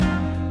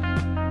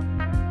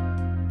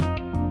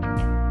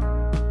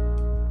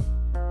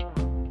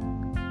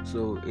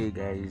So, hey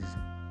guys,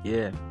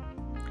 yeah,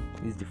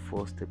 this is the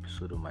first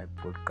episode of my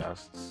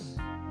podcast.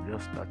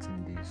 Just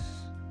starting this.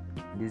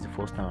 This is the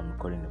first time I'm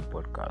recording a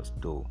podcast,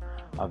 though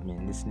I've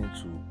been listening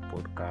to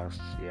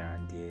podcasts here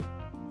and there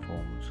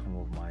from some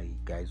of my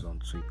guys on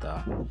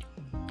Twitter.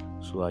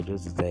 So I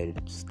just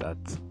decided to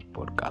start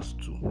podcast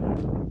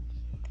too.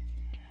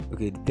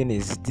 Okay, the thing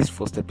is, this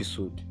first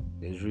episode,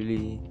 there's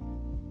really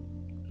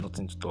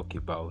nothing to talk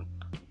about.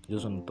 I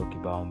just want to talk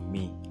about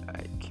me,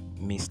 like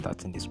me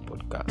starting this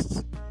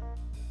podcast.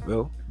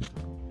 Well,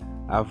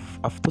 I've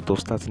thought of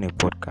starting a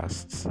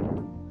podcast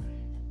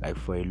like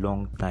for a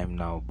long time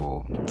now,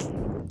 but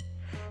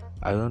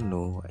I don't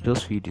know. I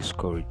just feel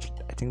discouraged.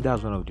 I think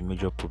that's one of the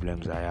major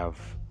problems I have.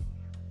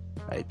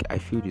 Like I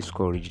feel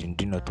discouraged in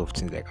doing a lot of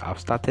things. Like I've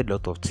started a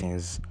lot of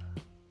things,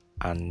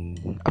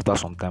 and after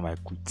some time I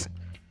quit.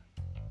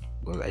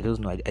 But I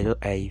just know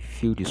I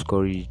feel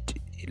discouraged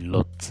a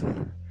lot,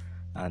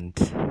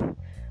 and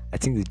I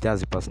think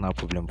that's a personal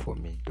problem for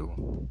me,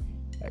 though.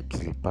 Like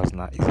it's a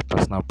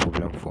personal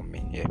problem for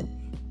me, yeah.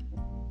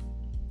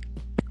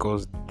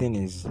 Because the thing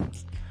is,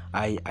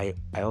 I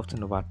often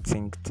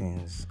overthink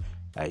things.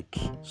 Like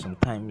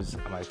sometimes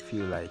I might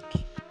feel like,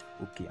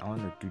 okay, I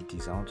want to do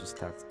this, I want to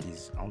start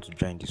this, I want to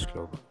join this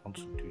club, I want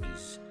to do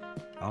this,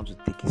 I want to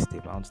take a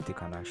step, I want to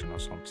take an action or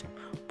something.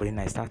 But then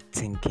I start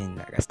thinking,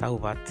 like I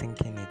start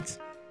overthinking it,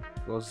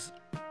 because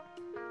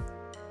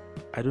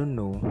I don't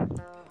know.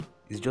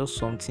 It's just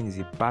something. It's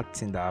a bad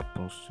thing that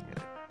happens to me.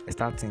 Like, I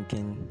start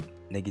thinking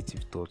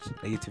negative thoughts.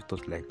 Negative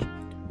thoughts like,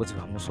 what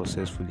if I'm not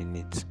successful in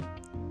it?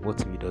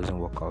 What if it doesn't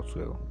work out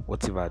well?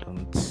 What if I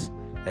don't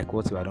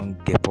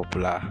get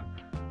popular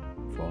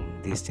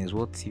from these things?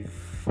 What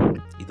if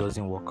it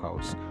doesn't work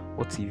out?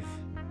 What if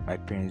my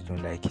parents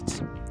don't like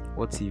it?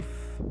 What if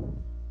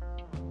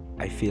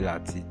I fail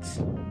at it?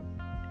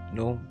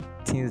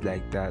 Things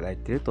like that.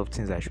 Like the lot of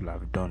things I should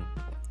have done,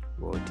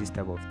 but this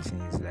type of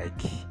things,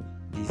 like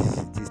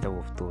this type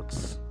of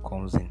thoughts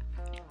comes in.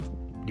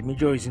 The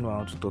major reason why I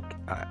want to talk,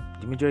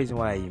 the major reason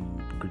why I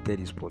created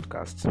this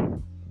podcast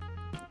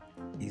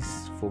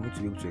is for me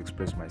to be able to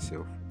express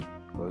myself.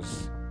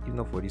 Because if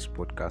not for this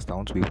podcast, I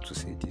want to be able to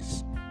say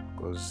this,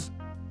 because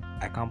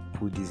I can't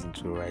put this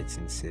into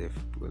writing self,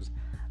 because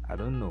I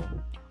don't know,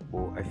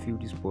 but I feel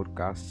this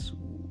podcast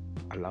will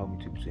allow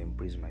me to be able to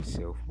embrace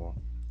myself more.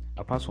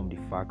 Apart from the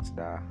fact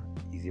that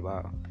is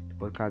about the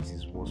podcast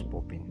is what's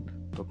popping,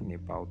 talking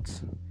about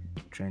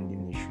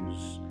trending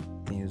issues,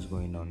 things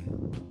going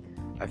on.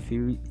 I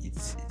feel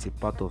it's a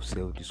part of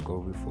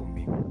self-discovery for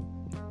me,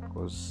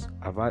 because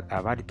I've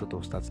had the thought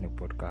of starting a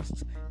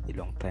podcast a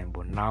long time,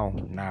 but now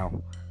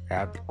I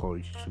have the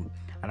courage to.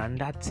 And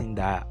another thing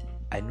that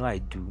I know I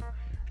do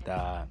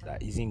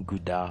that isn't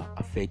good, that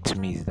affects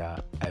me, is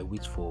that I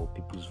wait for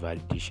people's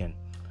validation.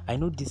 I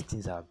know these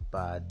things are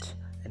bad.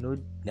 I know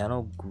they are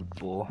not good,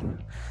 but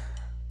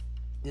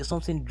there's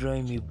something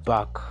drawing me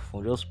back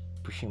from just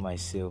pushing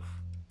myself.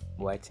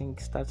 But I think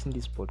starting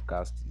this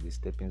podcast is a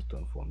stepping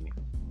stone for me,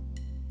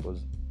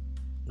 because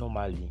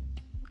normally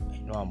I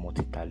know I'm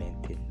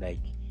multi-talented.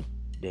 Like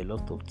there are a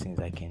lot of things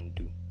I can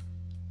do.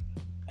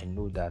 I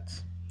know that,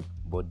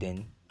 but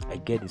then I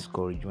get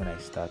discouraged when I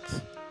start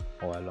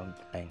or along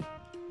the line.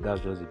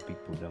 That's just a big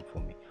problem for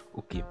me.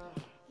 Okay,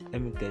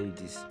 let me tell you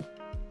this.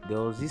 There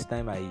was this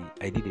time I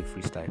did a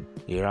freestyle,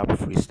 a rap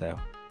freestyle.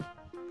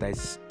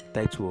 That's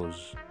title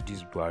was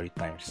This Buhari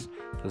Times.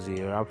 It was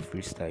a rap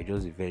freestyle,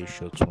 just a very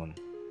short one.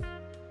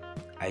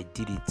 I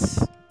did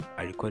it.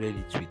 I recorded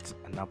it with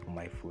an app on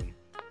my phone.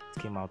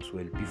 It came out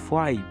well.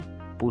 Before I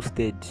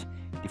posted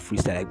the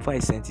freestyle, like before I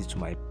sent it to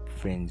my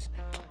friends,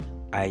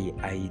 I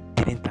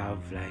didn't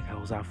have, like, I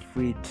was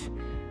afraid.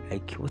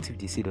 Like, what if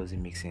they say it doesn't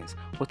make sense?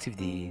 What if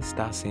they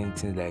start saying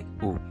things like,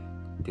 oh,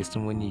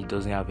 Testimony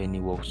doesn't have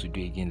any work to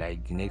do again?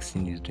 Like the next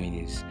thing he's doing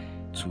is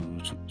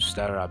to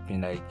start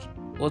rapping. Like,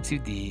 what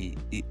if they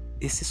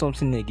say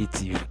something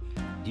negative?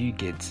 Do you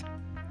get?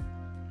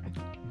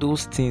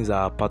 Those things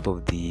are part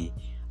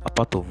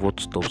of what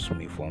stops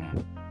me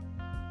from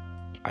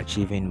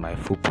achieving my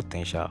full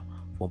potential,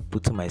 from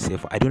putting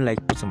myself. I don't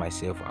like putting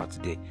myself out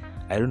there.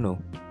 I don't know.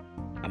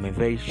 I'm a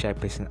very shy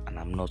person, and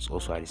I'm not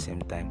also at the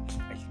same time.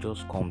 Like, it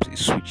just comes, it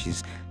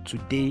switches.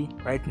 Today,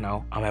 right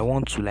now, I might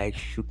want to like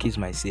showcase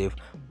myself,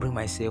 bring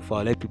myself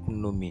out, let people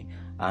know me,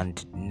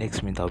 and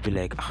next minute I'll be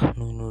like,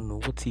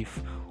 no.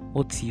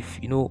 What if?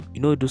 You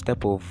know those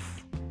type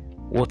of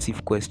what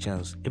if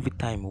questions every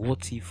time.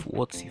 What if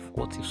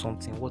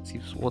something? What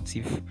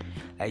if?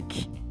 Like,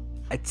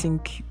 I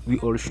think we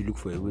all should look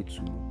for a way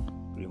to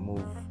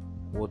remove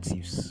what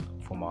ifs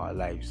from our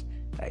lives.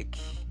 Like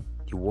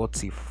the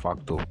what if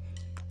factor,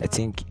 I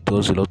think it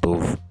does a lot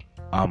of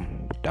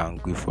damn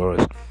good for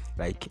us.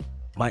 Like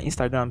my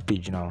Instagram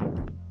page now,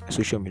 my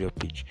social media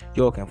page,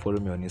 you all can follow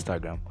me on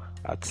Instagram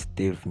at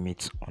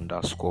TevMit_,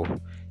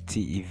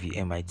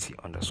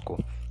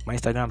 TEVMIT_. My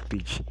Instagram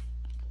page,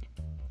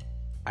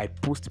 I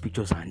post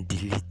pictures and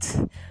delete.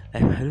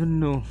 Like, I don't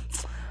know.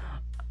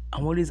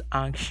 I'm always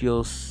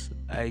anxious.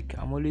 Like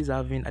I'm always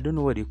having, I don't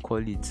know what they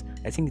call it.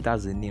 I think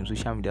that's the name,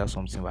 social media or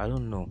something, but I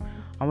don't know.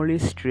 I'm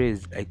always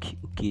stressed. Like,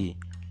 okay,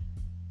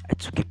 I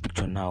took a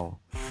picture now,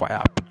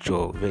 fire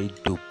picture, very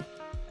dope.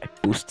 I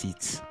post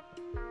it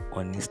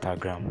on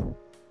Instagram.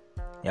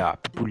 Yeah,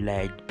 people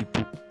like,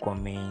 people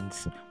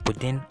comment. But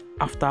then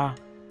after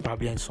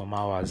probably in some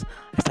hours,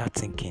 I start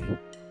thinking,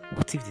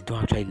 what if they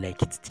don't actually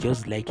like it? They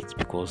just like it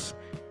because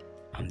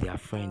I'm their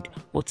friend.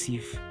 What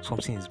if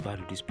something is bad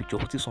with this picture?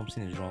 What if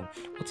something is wrong?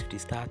 What if they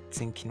start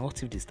thinking?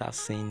 What if they start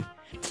saying?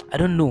 I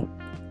don't know.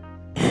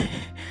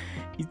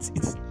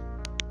 It's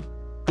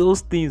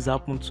those things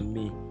happen to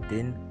me.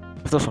 Then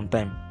after some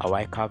time,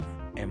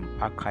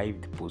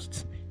 archive the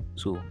post.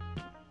 So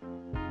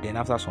then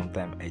after some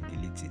time, I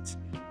delete it.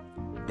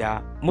 There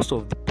are most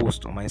of the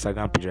posts on my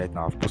Instagram page right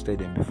now. I've posted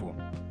them before.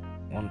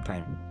 One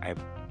time, I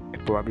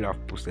probably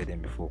have posted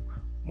them before,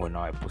 but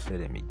now I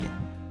posted them again,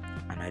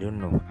 and I don't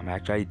know. I'm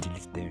actually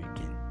delete them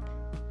again.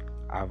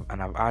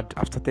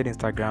 I've started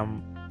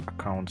Instagram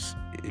accounts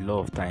a lot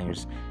of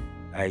times.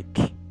 Like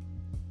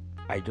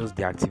I just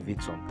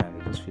deactivate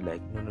sometimes. I just feel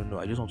like no.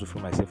 I just want to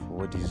free myself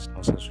for all this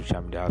nonsense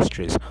social media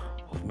stress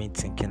of me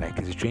thinking like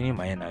it's draining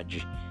my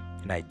energy,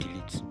 and I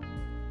delete.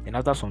 And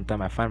after some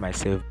time, I find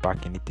myself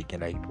back in it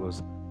again. Like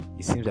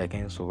it seems like I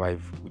can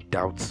survive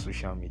without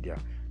social media.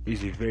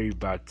 It's a very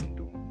bad thing,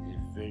 though. It's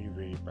a very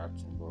very bad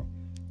thing, but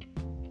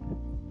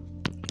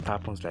it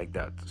happens like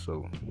that.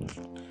 So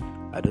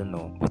I don't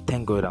know. But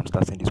thank God I'm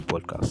starting this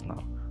podcast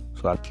now.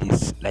 So at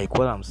least like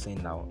what I'm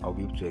saying now, I'll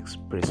be able to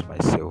express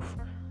myself.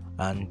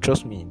 And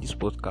trust me, in this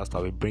podcast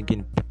I'll be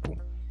bringing people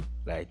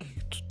like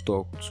to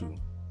talk to,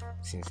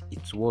 since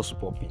it was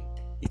popping.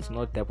 It's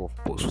not type of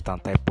post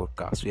and type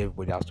podcast where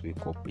everybody has to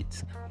wake up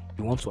with.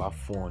 You want to have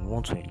fun, you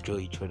want to enjoy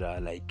each other.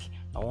 Like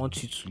I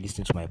want you to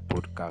listen to my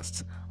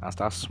podcast and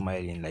start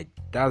smiling. Like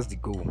that's the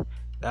goal.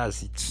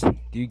 That's it.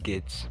 Do you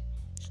get?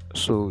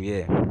 So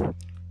yeah,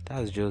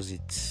 that's just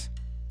it.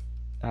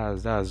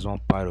 That's one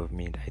part of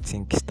me that I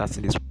think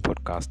starting this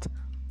podcast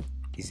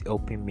is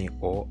helping me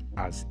or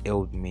has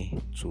helped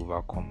me to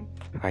overcome.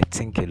 I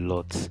think a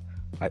lot.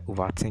 I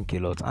overthink a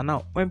lot. And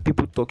now when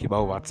people talk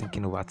about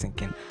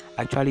overthinking,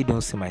 I actually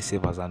don't see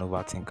myself as an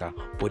overthinker.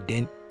 But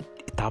then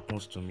it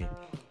happens to me.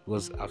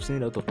 Because I've seen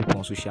a lot of people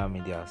on social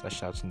media start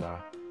shouting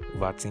that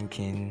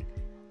overthinking,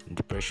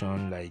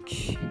 depression,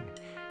 like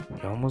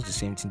they're almost the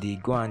same thing. They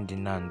go hand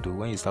in hand though.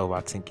 When you start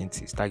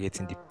overthinking, you start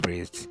getting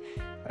depressed.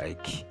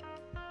 Like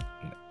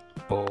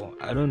but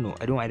I don't know.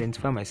 I don't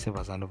identify myself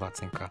as an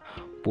overthinker.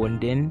 But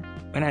then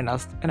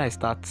when I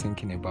start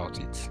thinking about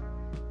it,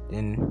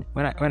 then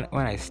when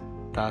I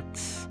start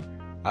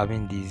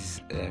having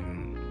these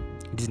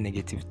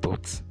negative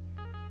thoughts,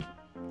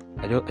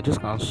 I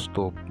just can't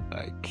stop.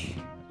 Like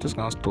just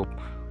can't stop.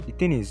 The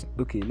thing is,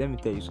 okay, let me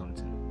tell you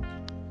something.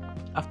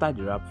 After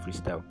the rap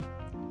freestyle,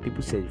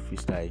 people said the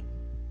freestyle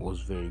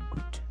was very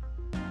good.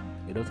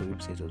 A lot of people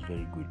said it was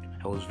very good.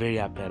 I was very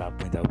happy at that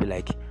point. I'll be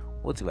like,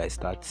 what if I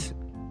start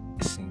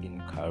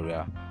singing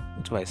career?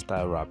 What if I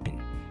start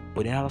rapping?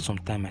 But then after some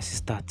time I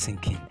start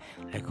thinking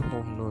like,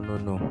 oh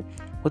no.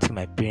 What if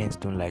my parents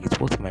don't like it?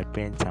 What if my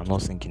parents are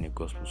not singing a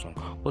gospel song?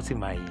 What if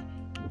my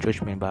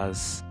church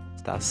members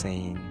start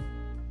saying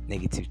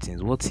negative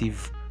things? What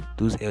if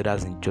those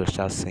elders in church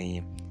start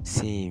saying,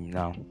 see him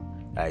now?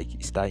 Like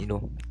start,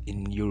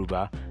 in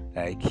Yoruba,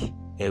 like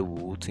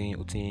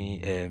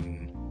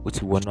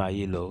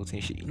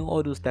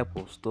all those type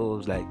of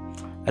stuff. Like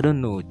I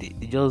don't know, they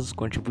just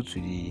contribute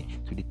to the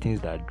things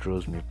that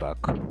draws me back.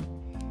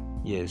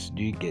 Yes,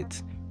 do you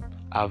get?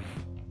 I've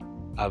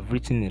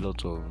written a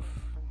lot of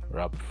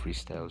rap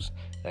freestyles.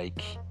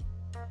 Like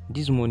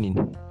this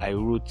morning I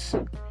wrote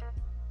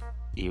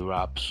a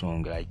rap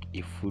song, like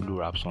a full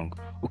rap song.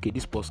 Okay,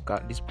 this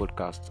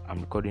podcast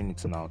I'm recording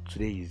it now.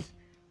 Today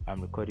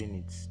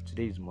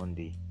is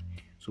Monday.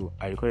 So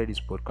I recorded this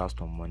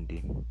podcast on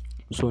Monday.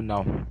 So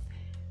now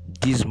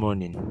this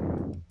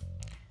morning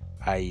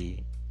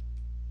I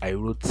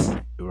wrote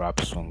a rap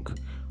song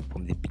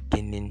from the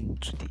beginning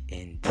to the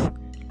end.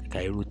 Like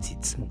I wrote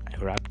it,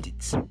 I rapped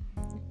it.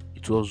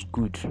 It was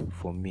good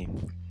for me.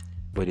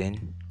 But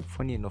then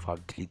funny enough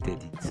I've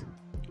deleted it.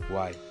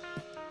 Why?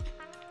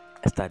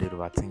 I started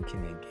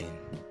overthinking again.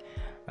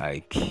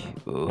 Like,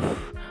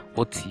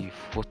 what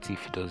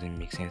if it doesn't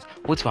make sense?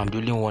 What if I'm the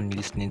only one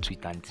listening to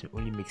it and it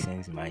only makes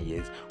sense in my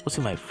ears? What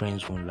if my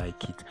friends won't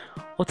like it?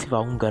 What if I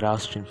won't gather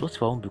streams? What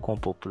if I won't become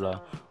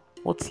popular?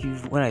 What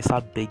if when I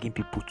start begging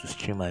people to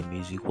stream my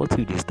music, what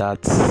if they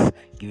start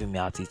giving me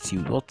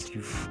attitude? What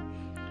if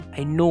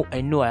I know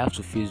I have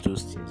to face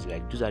those things?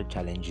 Like those are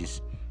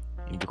challenges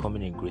in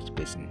becoming a great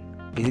person.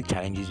 Basic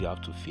challenges you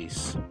have to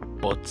face.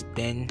 But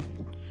then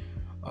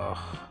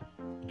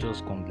it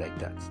just comes like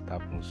that. It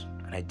happens.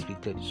 And I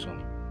deleted the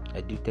song.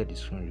 I deleted the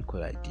screen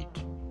record I did.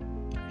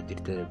 I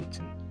deleted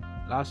everything.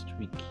 Last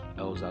week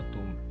I was at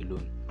home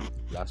alone.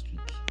 Last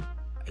week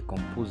I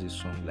composed a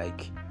song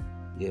like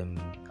an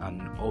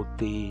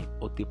alt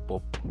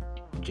pop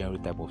genre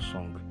type of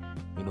song.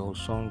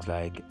 Songs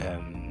like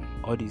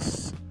all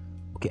these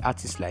okay,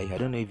 artists like, I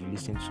don't know if you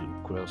listen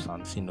to Cruel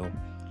Sounds,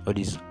 all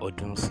this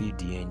Odunsi,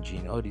 the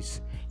engine, all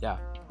this, yeah,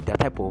 that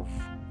type of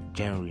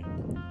genre.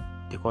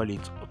 They call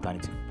it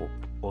alternative pop,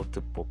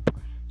 alter pop.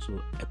 So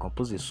I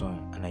compose a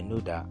song and I know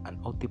that an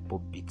alter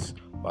pop beat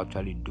will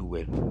actually do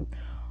well.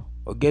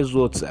 But guess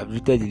what? I've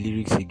written the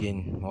lyrics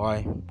again.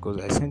 Why? Because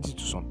I sent it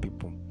to some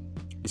people.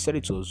 They said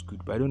it was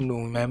good, but I don't know.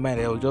 In my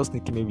mind, I was just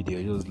thinking maybe they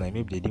were just like,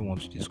 maybe they didn't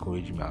want to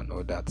discourage me and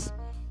all that.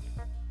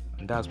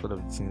 And that's part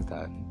of the things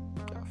that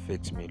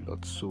affects me a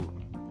lot. So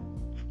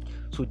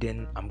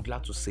then I'm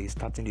glad to say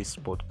starting this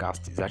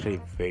podcast is actually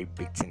a very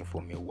big thing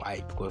for me.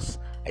 Why? Because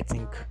I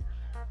think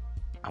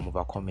I'm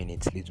overcoming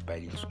it little by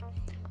little.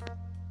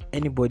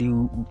 Anybody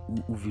who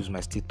views my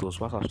status,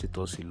 WhatsApp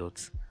status a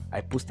lot,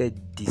 I posted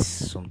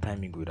this some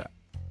time ago that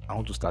I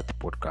want to start a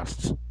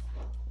podcast.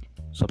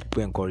 Some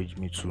people encourage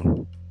me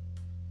to,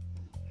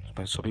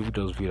 but some people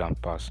just view and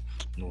pass.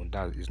 No,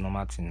 that is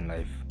normal thing in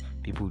life.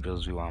 People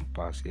just view and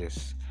pass.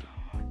 Yes.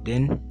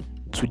 Then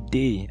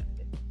today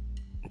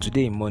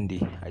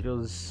Monday, I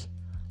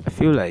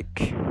feel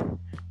like,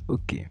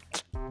 okay,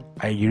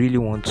 I really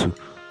want to.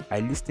 I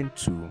listened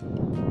to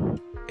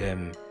a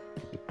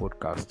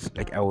podcast.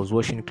 Like, I was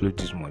washing clothes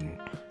this morning,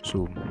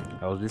 so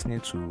I was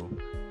listening to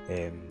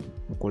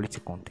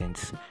quality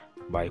content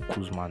by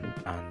Kuzman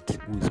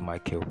and who is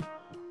Michael,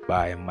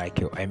 by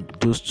Michael.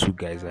 Those two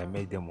guys, I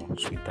met them on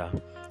Twitter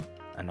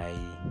and I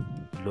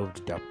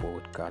loved their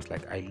podcast.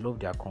 Like, I love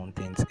their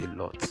content a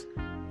lot.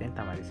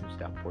 Anytime I listen to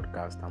their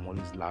podcast, I'm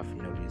always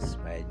laughing, always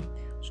smiling.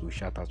 So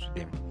shout out to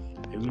them.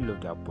 I really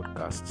love their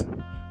podcast.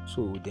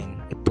 So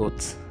then I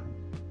thought,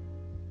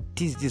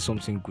 this is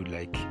something good.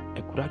 Like,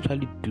 I could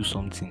actually do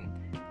something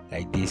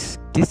like this.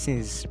 These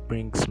things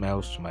bring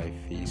smiles to my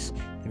face.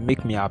 They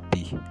make me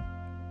happy.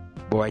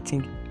 But I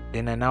think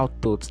then I now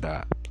thought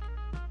that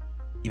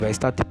if I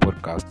start the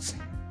podcast,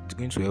 it's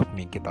going to help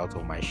me get out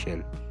of my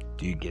shell.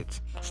 Do you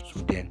get? So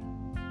then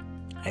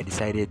I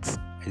decided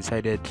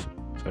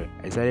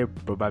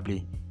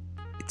probably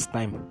it's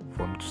time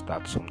for me to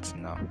start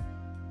something now.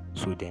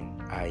 So then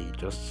I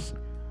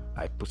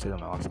posted on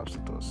my WhatsApp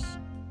status.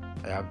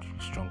 I have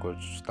strong urge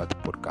to start a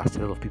podcast.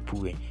 A lot of people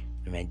were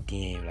in my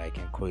DM, like,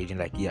 encouraging,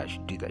 like, yeah, I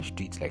should do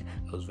it. Like,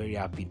 I was very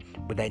happy,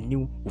 but I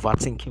knew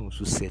overthinking was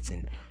so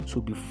certain.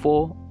 So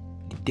before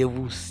the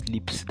devil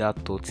sleeps that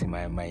thought in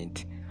my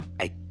mind,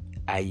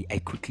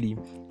 I quickly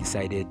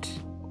decided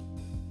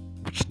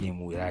which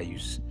name would I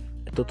use.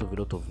 I thought of a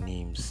lot of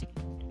names,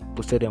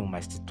 posted them on my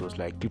status,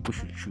 like, people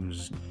should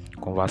choose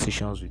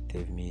conversations with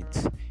their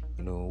mates,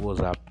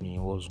 what's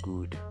happening, what's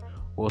good,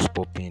 what's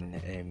popping,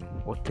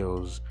 what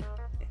else.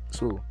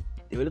 So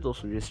there were a lot of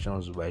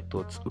suggestions, but I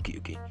thought,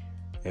 okay,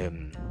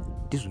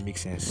 this would make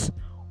sense.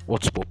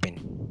 What's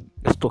popping?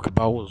 Let's talk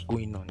about what's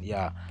going on.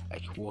 Yeah,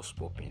 like, what's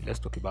popping? Let's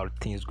talk about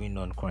things going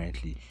on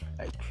currently,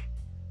 like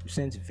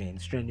recent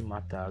events, trending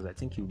matters. I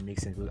think it would make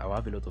sense because I'll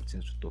have a lot of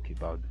things to talk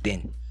about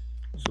then.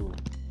 So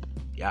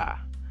yeah,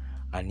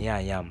 and here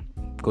I am,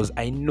 because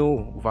I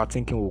know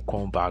overthinking will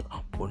come back,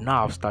 but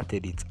now I've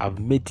started it. I've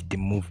made the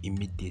move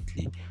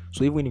immediately.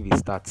 So even if it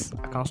starts,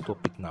 I can't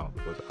stop it now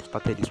because I've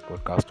started this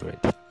podcast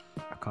already.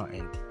 I can't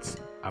end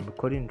it. I'm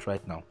recording it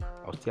right now.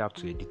 I'll still have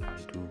to edit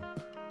and do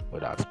all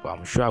that, but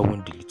I'm sure I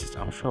won't delete it.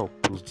 I'm sure I'll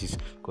post this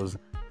because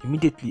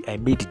immediately I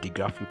made the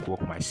graphic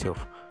work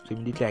myself. So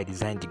immediately I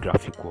designed the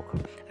graphic work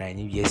and I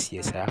knew, yes,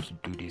 I have to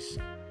do this.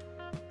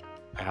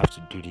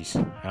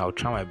 And I'll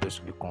try my best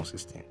to be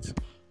consistent.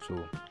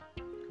 So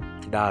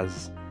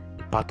that's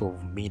the part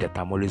of me that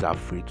I'm always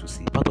afraid to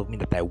see, part of me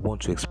that I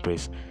want to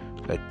express.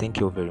 So I thank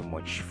you very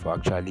much for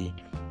actually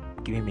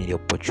giving me the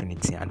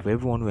opportunity, and for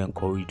everyone who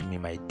encouraged me,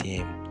 my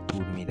DM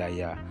told me that,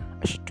 yeah,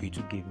 I should do it,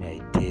 to give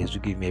me ideas, to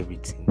give me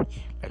everything.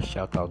 Like,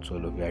 shout out to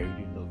all of you. I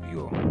really love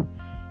you all.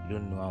 You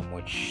don't know how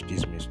much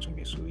this means to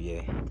me. So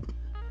yeah,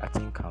 I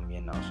think I'm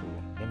here now. So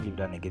let me leave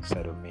that negative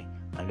side of me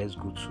and let's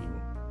go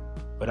to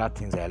other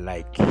things I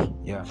like.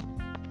 Yeah.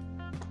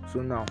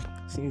 So now,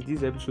 since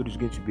this episode is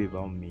going to be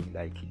about me,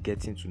 like,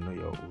 getting to know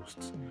your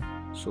host,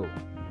 so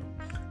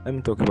let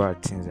me talk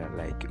about things I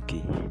like.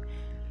 Okay,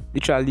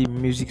 literally,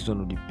 music is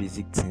one of the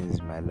basic things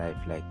in my life.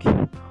 Like,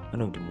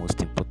 one of the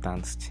most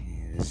important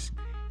things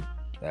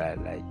that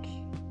I like.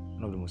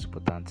 One of the most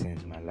important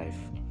things in my life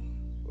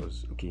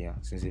was,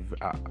 since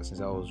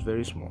I was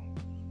very small,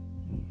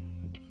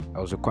 I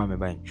was a choir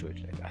member in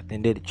church. Like, I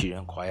attended the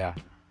children choir,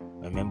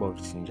 I'm a member of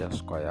the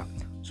teenagers choir.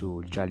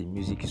 So literally,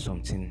 music is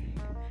something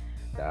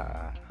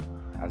that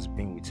has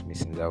been with me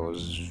since I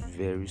was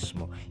very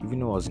small. Even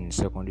though I was in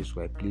secondary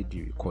school, I played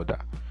the recorder.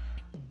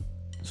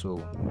 So,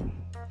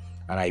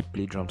 and I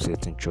played drum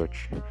sets in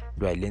church.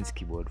 Though I learned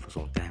keyboard for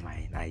some time,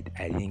 I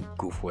didn't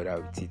go further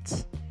with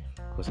it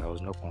because I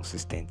was not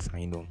consistent.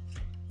 And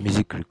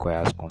music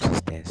requires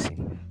consistency.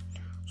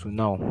 So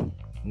now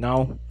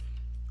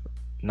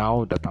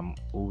that I'm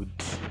old,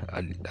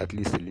 at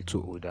least a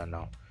little older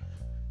now,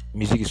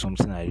 music is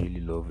something I really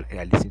love. Like,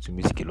 I listen to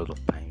music a lot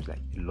of times, like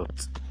a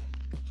lot.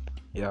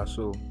 Yeah,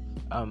 so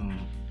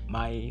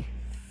my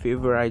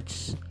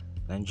favorite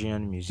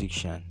Nigerian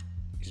musician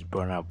is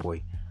Burna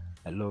Boy.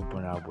 I love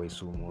Burna Boy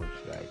so much.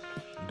 Like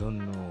you don't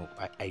know,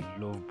 I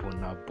love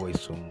Burna Boy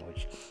so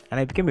much, and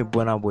I became a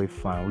Burna Boy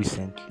fan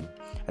recently.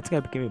 I think I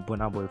became a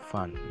Burna Boy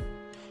fan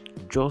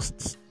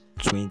just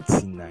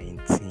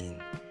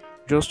 2019.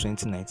 Just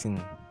 2019.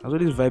 I was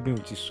always vibing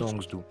with his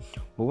songs though.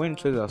 But when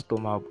Treasure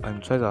Stall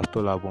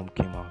album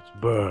came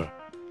out, bruh,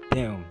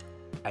 damn,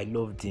 I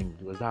loved him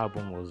because that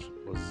album was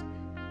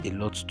a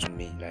lot to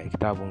me. Like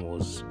that album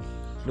was,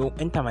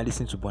 anytime I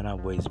listen to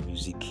Burna Boy's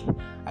music,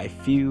 I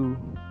feel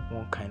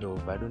one kind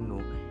of, I don't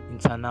know,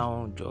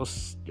 internal,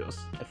 just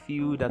I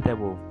feel that type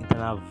of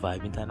internal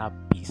vibe, internal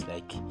peace.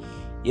 Like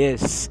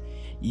yes,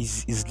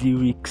 his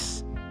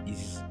lyrics,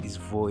 his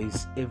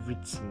voice,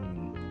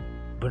 everything.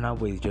 Burna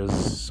Boy is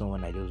just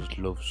someone I just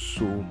love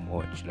so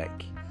much.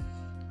 Like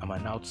I'm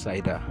an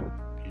outsider.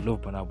 I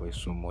love Burna Boy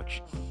so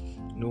much.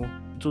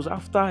 It was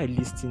after I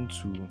listened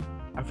to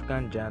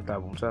African Giant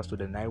album, so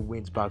then I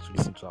went back to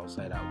listen to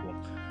Outside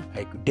album.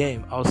 Like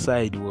damn,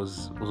 Outside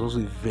was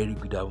also a very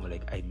good album.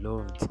 Like I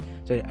loved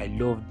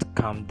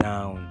Calm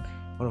Down.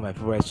 One of my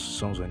favorite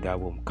songs on the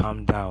album,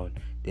 Calm Down.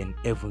 Then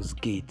Heaven's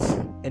Gate.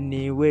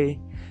 Anyway,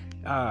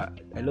 I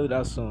love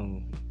that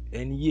song.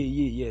 And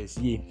yes.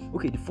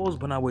 Okay, the first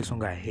Burna Boy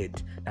song I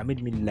heard that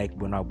made me like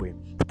Burna Boy.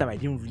 That time I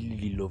didn't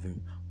really love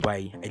him, but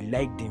I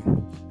liked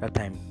him. That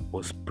time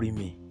was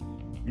Primi.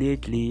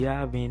 Lately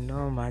I've been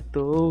on my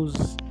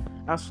toes.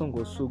 That song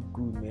was so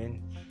good,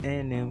 man.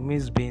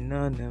 Enemies been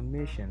on a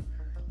mission.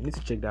 You need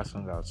to check that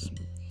song out.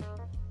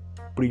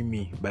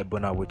 Primi by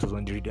Burna Boy. It was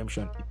on the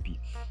Redemption EP.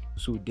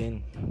 So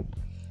then,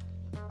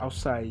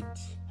 outside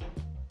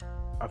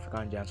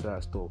African Giants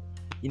store.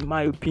 In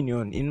my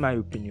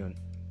opinion,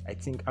 I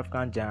think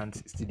African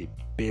Giants is still the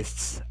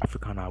best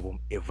African album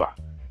ever.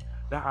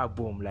 That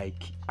album,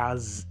 like,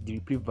 as the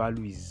replay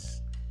value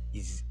is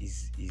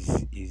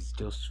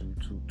just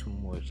too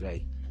much.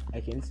 Like,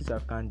 I can listen to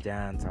African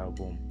Giants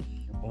album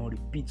on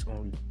repeat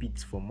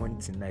from morning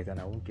to night, and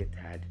I won't get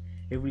tired.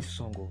 Every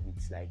song of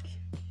it's like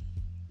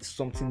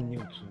something new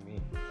to me.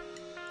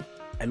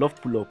 I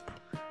love Pull Up.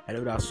 I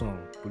love that song.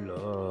 Pull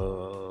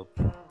Up.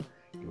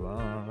 You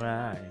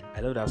alright?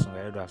 I love that song.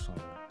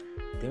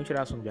 Then which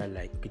other song they are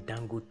like? Okay,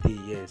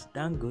 Dangote, yes,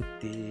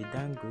 Dangote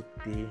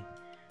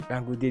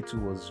too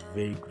was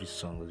very good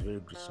song.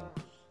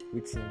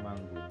 With him man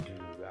go do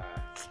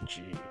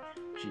G.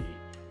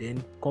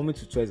 Then coming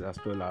to Twice as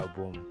Well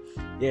album,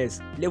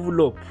 yes,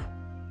 Level Up,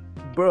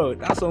 bro,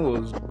 that song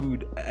was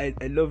good. I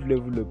love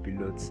Level Up a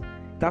lot.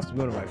 That's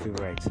one of my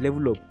favorites.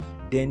 Level Up.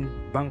 Then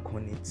Bank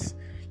on It.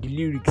 The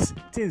lyrics,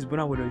 things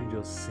Burna Boy doesn't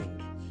just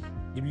sing.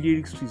 The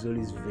lyrics too is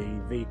always very,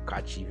 very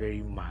catchy,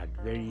 very mad,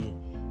 very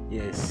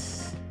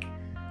yes.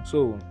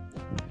 So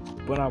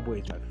Burna Boy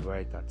is my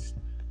favorite artist,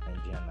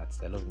 Nigerian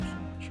artist. I love him so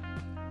much.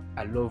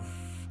 I love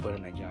other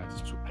Nigerian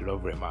artists too. I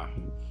love Rema.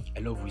 I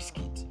love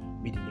Wizkid.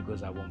 Made in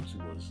Lagos album too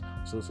was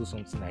also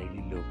something I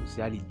really love.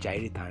 Especially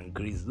Gyrate and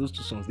Grace. Those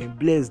two songs. Then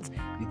Blessed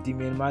with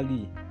Damian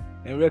Marley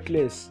and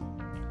Reckless.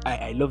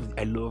 I love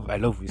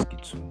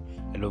Wizkid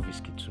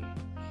too.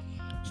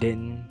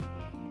 Then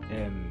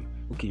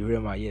okay,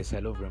 Rema. Yes, I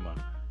love Rema.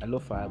 I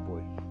love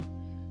Fireboy.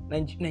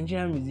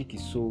 Nigerian music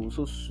is so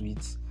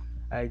sweet.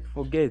 I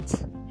forget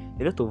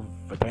a lot of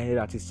talented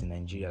artists in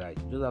Nigeria. Like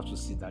you just have to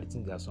sit and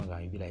listen to their songs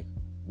and you'll be like,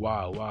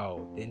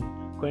 wow. Then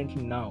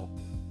currently now,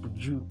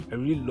 Buju. I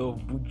really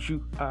love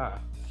Buju.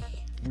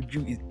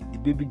 Buju is the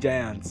baby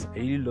giant. I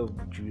really love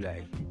Buju.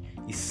 Like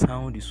his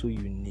sound is so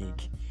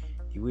unique.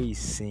 The way he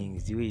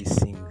sings.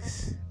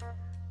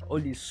 All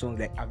these songs,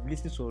 like I've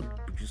listened to all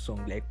Buju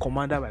songs. Like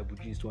Commander by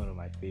Buju is one of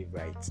my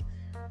favorites.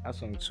 That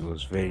song too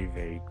was very,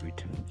 very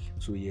good.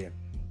 So yeah.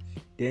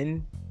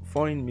 Then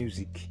foreign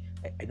music.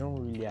 I don't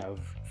really have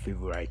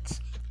favorite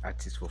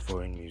artists for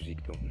foreign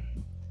music though.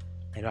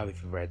 I don't have a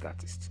favorite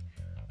artist.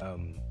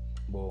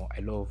 But I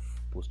love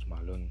Post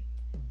Malone.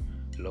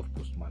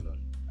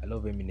 I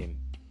love Eminem.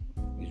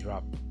 His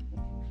rap.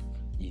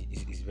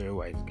 He's a very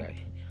wise guy.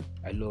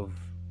 I love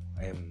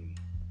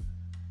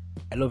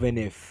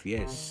NF.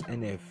 Yes,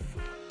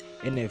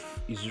 NF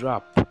is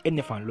rap.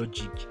 NF and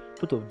Logic.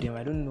 Both of them,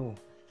 I don't know.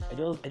 I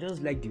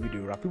just like the way they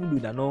rap. People know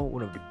they're not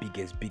one of the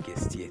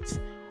biggest yet.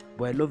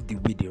 But I love the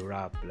way they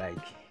rap,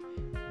 like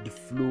the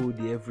flow,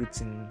 the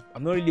everything.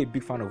 I'm not really a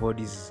big fan of all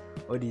these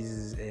I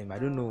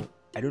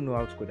don't know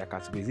how to call that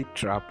category. Is it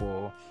trap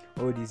or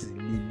all these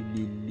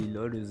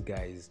all those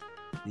guys,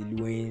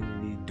 Lil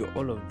Wayne,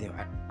 all of them.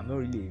 I'm not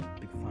really a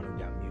big fan of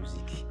their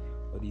music.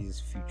 All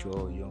these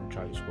Future, Young,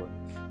 Travis Scott.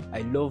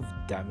 I love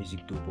their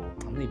music too,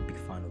 but I'm not a big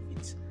fan of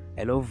it.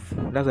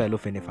 That's why I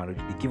love NF and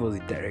Logic. They give us a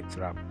direct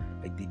rap,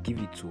 like they give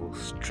it to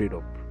us straight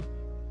up.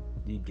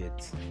 You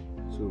get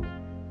so.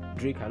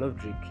 Drake, I love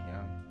Drake,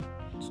 yeah,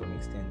 to some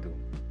extent though.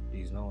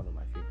 He's not one of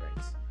my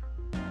favorites.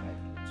 I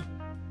like him too.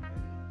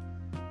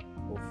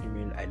 For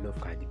female, I love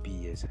Cardi B.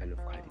 Yes, I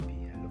love Cardi B.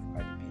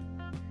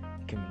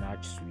 Nicki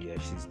Minaj, yeah,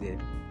 she's there.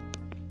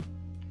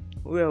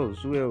 Who else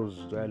do I love?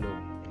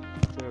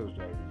 Who else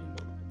do I really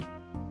love?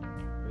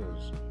 Who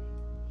else?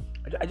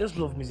 I just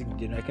love music in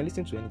general. I can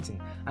listen to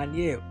anything. And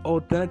yeah,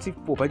 alternative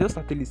pop. I just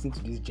started listening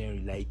to this genre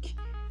like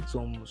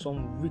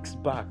some weeks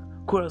back.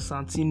 Carlos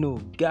Santino,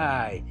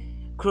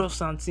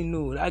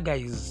 that guy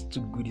is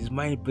too good. He's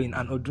mind blowing.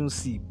 And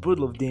Odunsi, both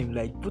of them,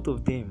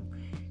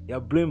 they are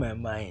blowing my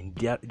mind.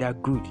 They are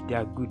good.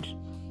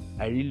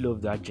 I really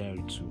love that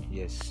genre too.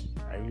 Yes,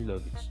 I really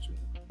love it too.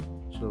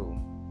 So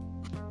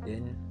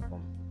then,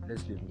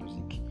 let's leave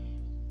music.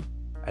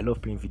 I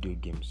love playing video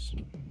games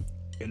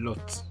a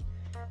lot.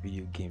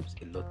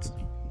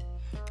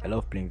 I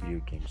love playing video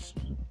games,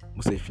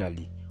 most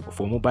especially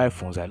for mobile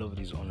phones. I love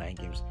these online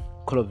games: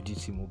 Call of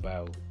Duty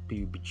Mobile,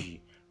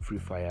 PUBG, Free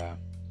Fire.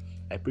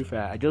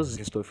 I just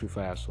installed Free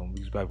Fire some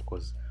weeks back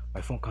because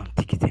my phone can't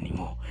take it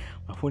anymore.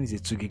 My phone is a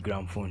 2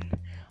 GB phone,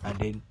 and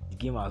then the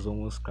game has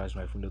almost crashed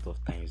my phone a lot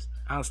of times,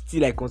 and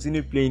still I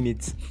continue playing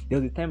it. There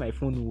was a time my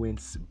phone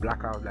went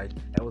blackout. Like,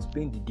 I was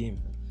playing the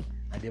game,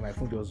 and then my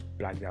phone just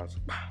blacked out.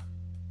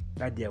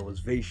 That day I was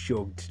very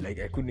shocked. Like,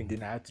 I couldn't.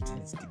 Then I had to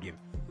delete the game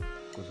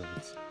because of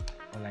it.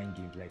 Online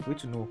games. Like, way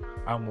to know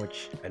how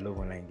much I love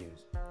online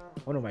games.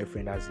 One of my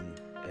friends has a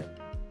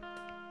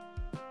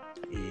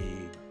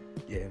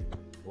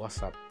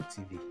WhatsApp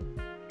TV,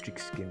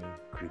 Tricks Gaming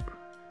Crib.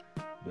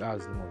 That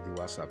was the name of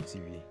the WhatsApp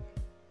TV.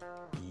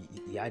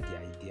 He had the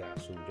idea,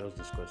 so we just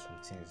discussed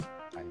some things,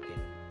 and then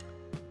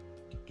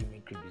the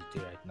gaming crib is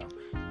there right now.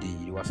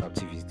 The WhatsApp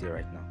TV is there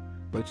right now.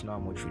 But you know how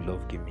much we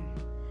love gaming.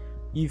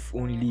 If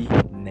only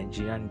the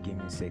Nigerian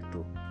gaming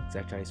sector is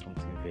actually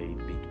something very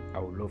big. I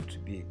would love to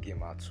be a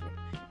gamer too.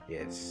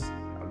 Yes,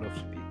 I would love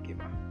to be a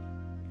gamer.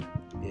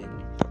 Then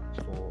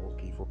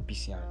for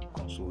PC and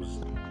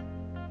consoles,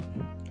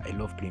 I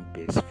love playing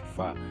PES,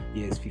 FIFA.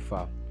 Yes,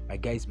 FIFA.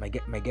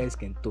 My guys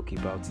can talk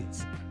about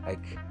it.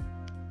 Like,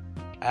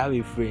 I have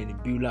a friend,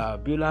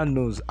 Beulah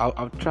knows.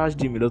 I've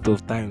trashed him a lot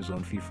of times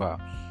on FIFA.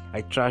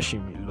 I trash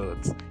him a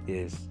lot.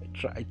 Yes,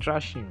 I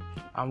trash him.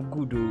 I'm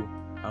good though.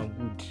 I'm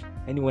good.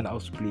 Anyone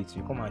else play it,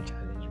 you come and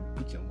challenge me.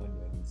 Put your money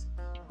on it.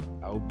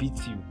 I'll beat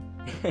you.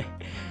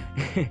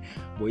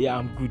 But yeah,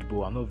 I'm good,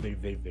 but I'm not very,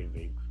 very, very,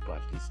 very good.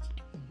 But at least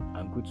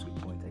I'm good to a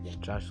point. I can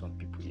trash some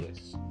people.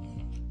 Yes.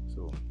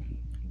 So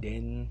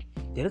then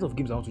there are a lot of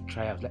games I want to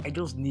try out. Like,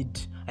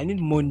 I need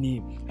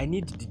money. I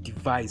need the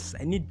device.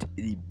 I need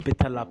a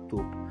better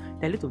laptop.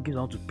 There are a lot of games I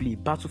want to play.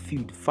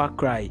 Battlefield, Far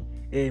Cry,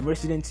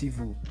 Resident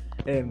Evil,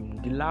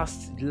 The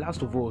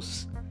Last of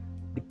Us.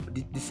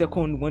 The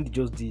second one they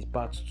just did,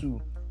 part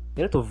 2.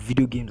 There are a lot of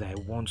video games I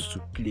want to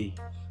play,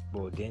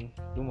 but then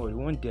don't worry,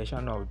 one day I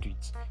shall know how to do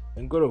it.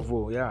 And God of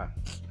War, yeah,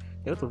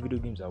 there are a lot of video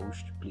games I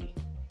wish to play,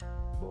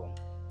 but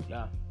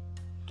yeah.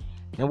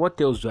 Then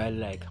what else do I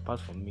like apart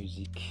from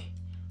music,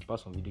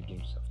 apart from video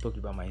games? I've talked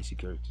about my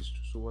insecurities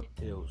too. So what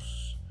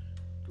else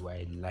do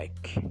I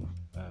like?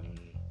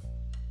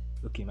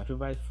 Okay, my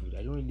favorite food.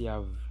 I don't really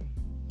have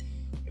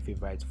a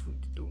favorite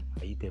food though.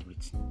 I eat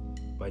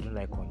everything, but I don't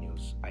like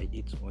onions. I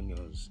eat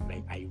onions.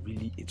 Like, I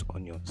really eat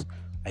onions.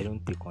 I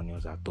don't take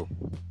onions at all.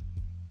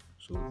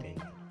 So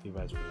then,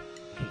 favorite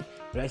food.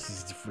 Rice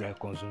is the food I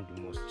consume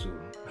the most too.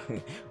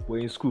 But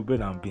in school,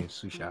 bread and beans,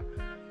 sushi,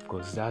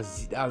 because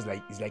that's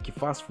like, it's like a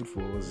fast food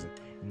for us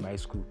in my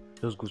school.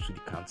 Just go to the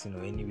canteen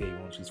or anywhere you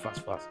want to. It's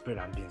fast, bread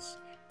and beans.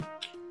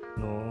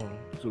 No,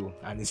 so,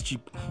 and it's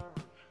cheap.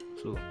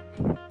 So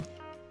yeah,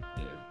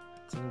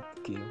 I think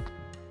okay.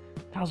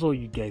 That's all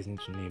you guys need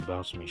to know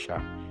about me,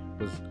 Sha.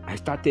 Because I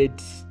started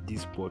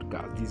this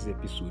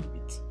episode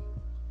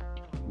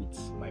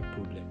with my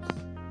problems,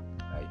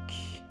 like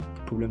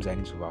problems I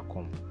need to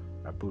overcome,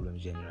 my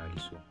problems generally.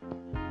 So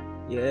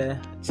yeah,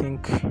 I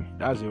think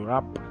that's a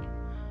wrap.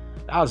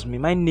 That's me.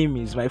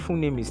 My full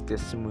name is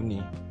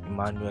Testimony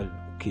Emmanuel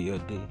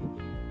Okeyode.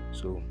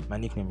 So my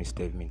nickname is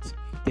Tevmint.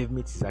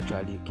 Tevmint is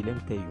actually, okay, let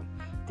me tell you,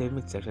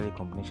 Tevmint is actually a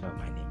combination of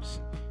my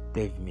names.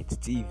 Tevmint,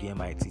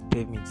 Tevmit,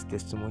 Tevmint,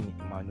 Testimony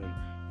Emmanuel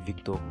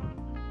Victor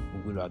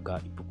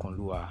Ugulaga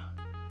Ipukonlua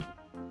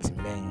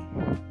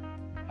Timleng.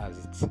 As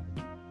it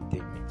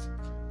Tevmint.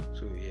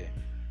 So yeah,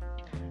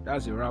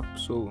 that's a wrap.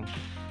 So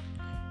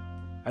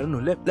I don't know,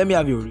 let me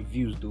have your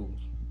reviews though.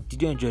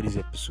 Did you enjoy this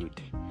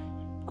episode?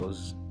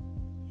 Because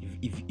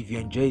if you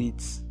enjoyed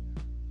it,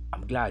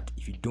 I'm glad.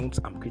 If you don't,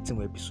 I'm creating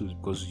more episodes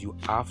because you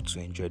have to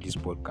enjoy this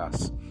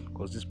podcast,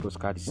 because this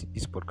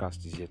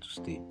podcast is here to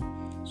stay.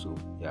 So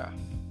yeah,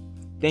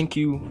 thank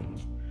you.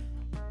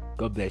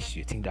 God bless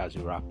you. I think that's a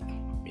wrap.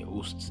 I'm your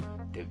host,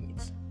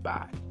 Tevmint.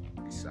 Bye.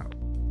 Peace out.